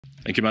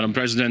Thank you, Madam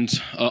President.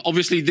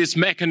 Obviously, this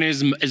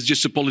mechanism is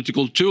just a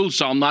political tool,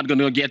 so I'm not going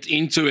to get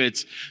into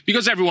it,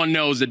 because everyone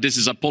knows that this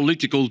is a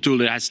political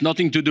tool. It has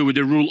nothing to do with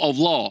the rule of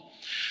law.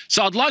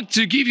 So I'd like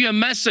to give you a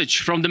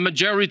message from the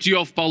majority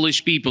of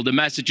Polish people. The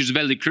message is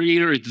very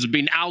clear. It has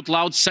been out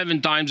loud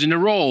 7 times in a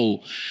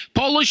row.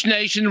 Polish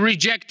nation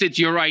rejected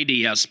your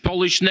ideas.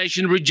 Polish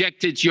nation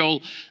rejected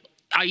your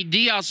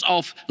ideas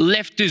of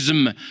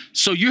leftism.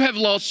 So you have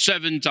lost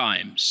 7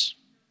 times.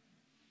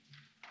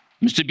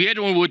 Mr.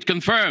 Biedroń would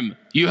confirm,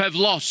 you have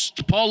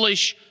lost.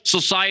 Polish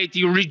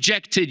society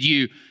rejected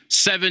you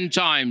 7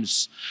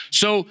 times.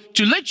 So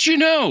to let you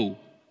know,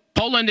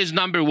 Poland is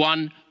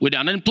 #1 with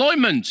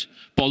unemployment.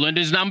 Poland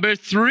is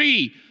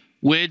 #3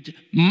 with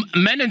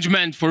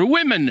management for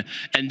women.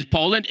 And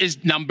Poland is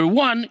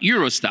 #1,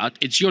 Eurostat,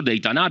 it's your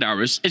data, not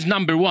ours, is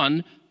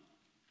 #1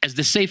 as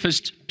the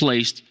safest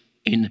place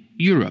in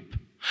Europe.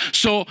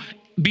 So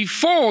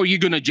before you're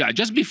going to judge,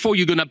 just before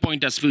you're going to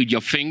point us with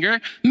your finger,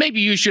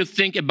 maybe you should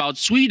think about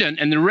Sweden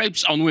and the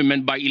rapes on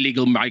women by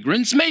illegal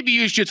migrants. Maybe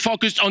you should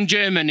focus on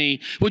Germany,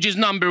 which is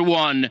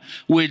 #1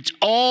 with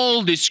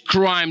all these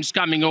crimes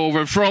coming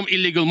over from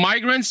illegal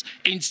migrants,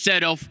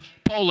 instead of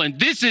Poland.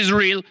 This is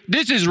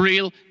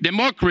real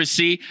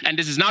democracy, and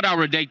this is not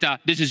our data,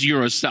 this is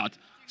Eurostat.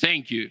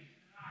 Thank you.